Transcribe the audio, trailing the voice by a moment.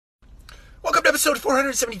Welcome to episode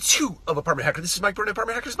 472 of Apartment Hacker. This is Mike Byrne,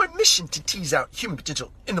 Apartment Hacker. It's my mission to tease out human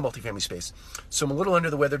potential in the multifamily space. So I'm a little under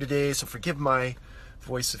the weather today, so forgive my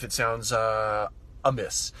voice if it sounds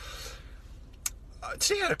amiss.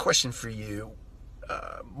 Today I had a question for you.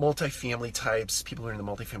 Multifamily types, people who are in the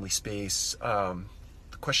multifamily space. The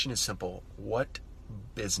question is simple. What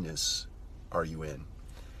business are you in?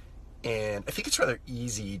 And I think it's rather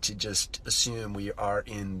easy to just assume we are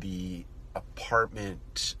in the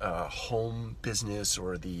apartment home business,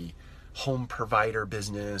 or the home provider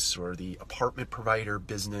business, or the apartment provider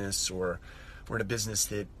business, or we're in a business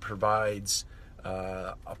that provides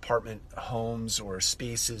apartment homes or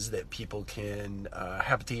spaces that people can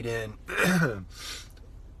habitate in,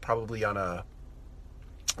 probably on a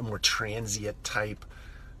more transient type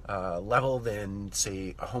level than,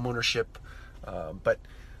 say, a home ownership. But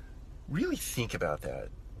really think about that.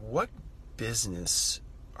 What business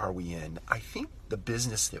are we in? I think the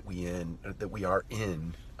business that we are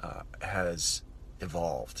in has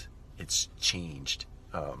evolved. It's changed,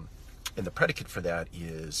 and the predicate for that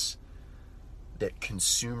is that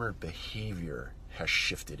consumer behavior has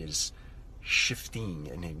shifted. It is shifting,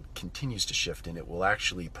 and it continues to shift, and it will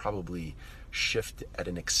actually probably shift at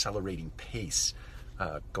an accelerating pace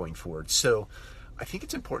going forward. So I think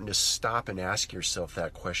it's important to stop and ask yourself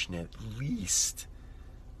that question at least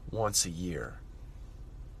once a year.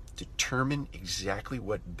 Determine exactly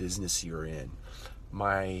what business you're in.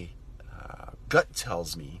 My gut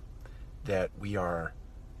tells me that we are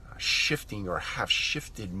shifting, or have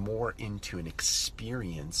shifted more into an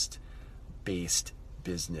experienced-based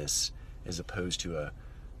business as opposed to a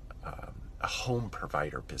home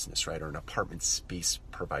provider business, right? Or an apartment space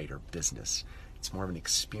provider business. It's more of an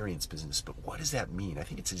experience business. But what does that mean? I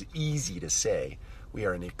think it's as easy to say we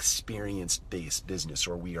are an experience-based business,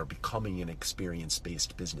 or we are becoming an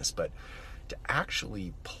experience-based business. But to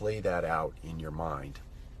actually play that out in your mind,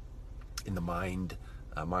 in the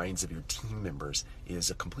minds of your team members, is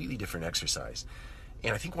a completely different exercise.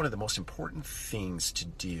 And I think one of the most important things to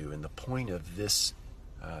do, and the point of this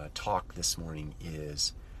talk this morning,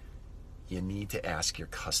 is you need to ask your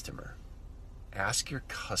customer. Ask your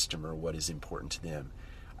customer what is important to them.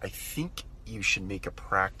 I think you should make a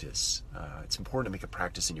practice. It's important to make a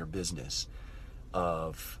practice in your business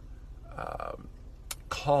of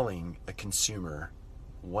calling a consumer,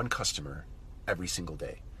 one customer, every single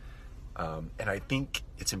day. And I think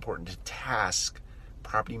it's important to task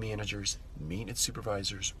property managers, maintenance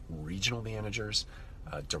supervisors, regional managers,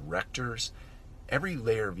 directors. Every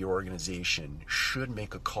layer of your organization should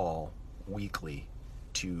make a call weekly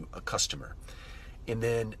to a customer, and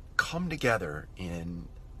then come together in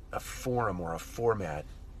a forum or a format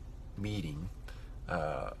meeting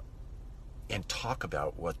and talk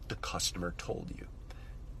about what the customer told you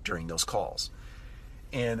during those calls.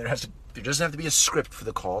 And there doesn't have to be a script for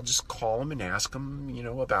the call. Just call them and ask them,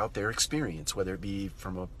 about their experience, whether it be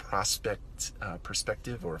from a prospect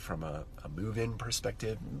perspective or from a move-in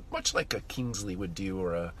perspective, much like a Kingsley would do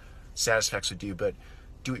or a Satisfax would do, but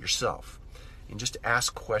do it yourself. And just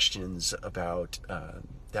ask questions about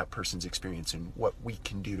that person's experience and what we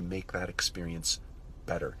can do to make that experience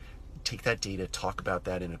better. Take that data, talk about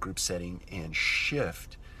that in a group setting, and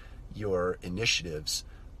shift your initiatives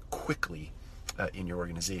quickly in your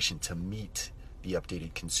organization to meet the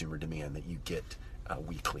updated consumer demand that you get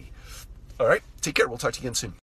weekly. All right, take care. We'll talk to you again soon.